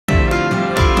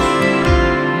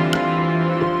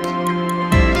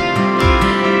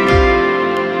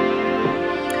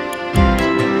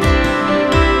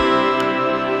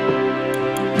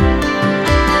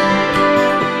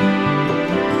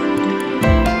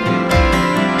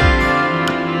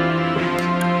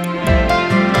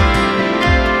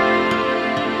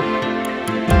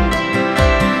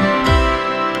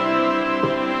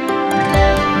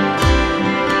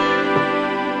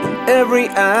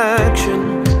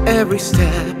every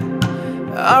step,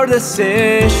 our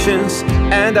decisions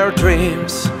and our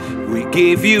dreams, we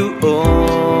give you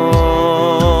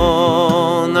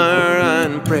honor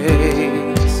and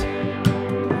praise.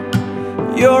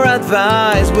 Your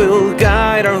advice will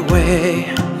guide our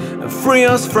way, free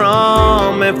us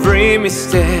from every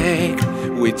mistake.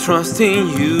 We trust in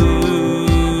you,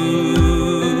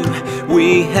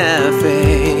 we have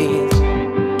faith.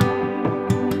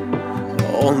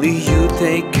 Only you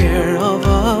take care of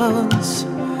us,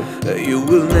 you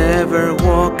will never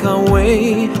walk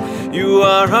away. You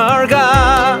are our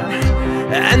God,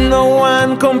 and no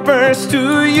one compares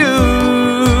to you.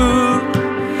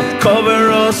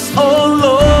 Cover us, oh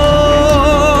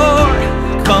Lord,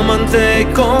 come and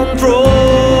take control.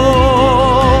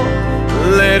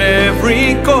 Let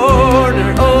every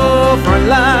corner of our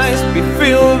lives be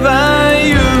filled by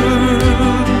you.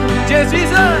 Yes,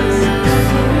 Jesus.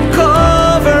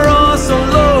 Cover us, oh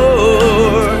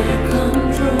Lord.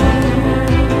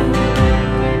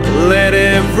 Let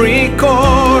every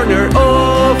corner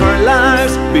of our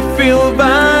lives be filled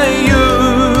by you.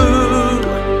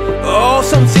 Oh,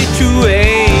 some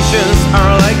situations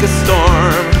are like a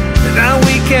storm that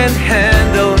we can't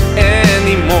handle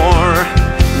anymore.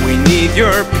 We need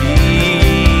your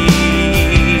peace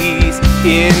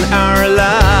in our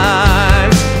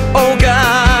lives. Oh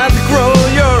God, grow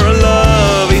your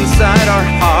love inside our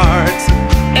hearts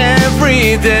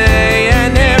every day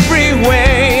and every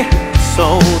way,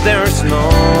 so there's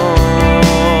nothing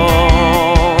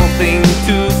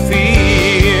to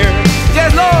fear.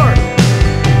 Yes, Lord.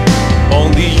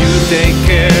 Only you take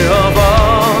care of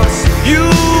us. You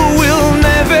will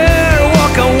never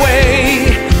walk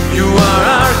away. You are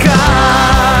our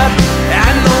God,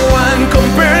 and no one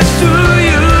compares to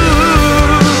you.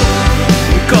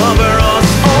 Cover us,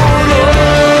 oh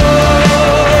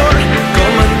Lord.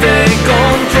 Come and take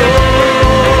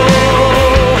control.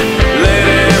 Let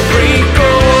every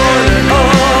corner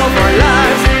of our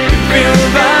lives be filled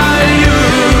by you.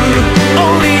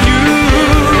 Only you.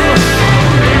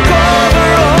 Cover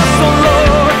us, oh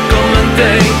Lord. Come and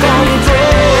take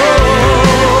control.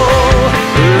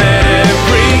 Let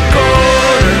every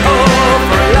corner of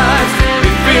our lives be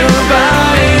filled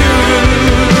by you.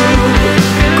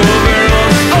 Cover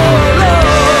us, oh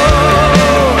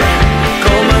Lord.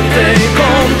 Come and take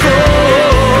control.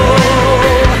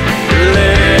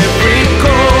 Let every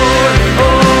corner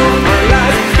of our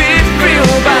lives be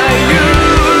filled by you.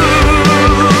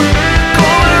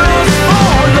 Cover us,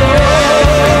 oh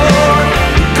Lord.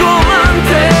 Come and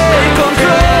take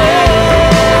control.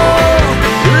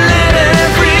 Let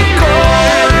every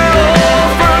corner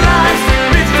of our lives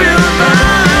be filled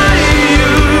by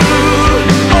you.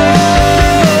 Oh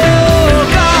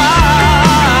God,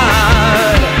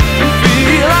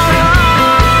 fill our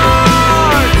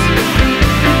hearts.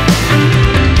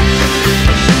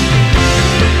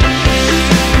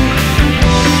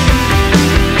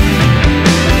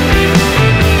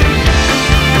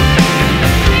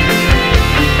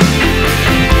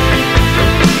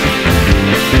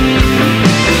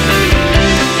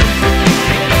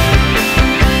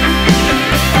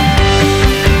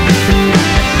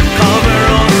 Cover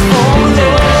us, oh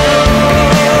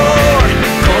Lord.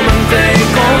 Come and take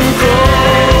control.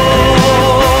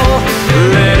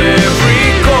 Let every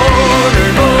corner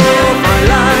of our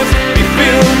lives be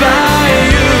filled by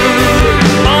you.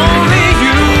 Only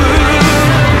you.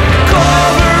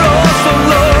 Cover us, oh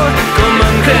Lord. Come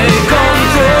and take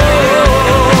control.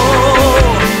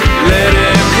 Let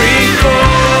every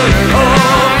corner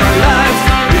of our lives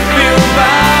be filled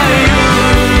by you.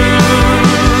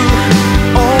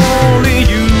 Only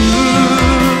you.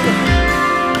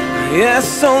 Yes,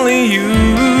 only you.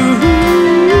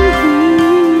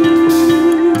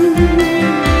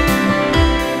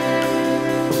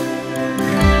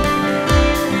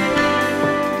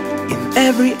 In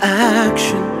every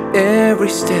action, every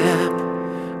step,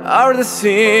 our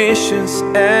decisions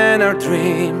and our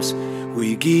dreams,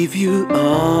 we give you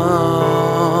honor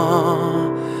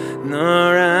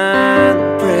and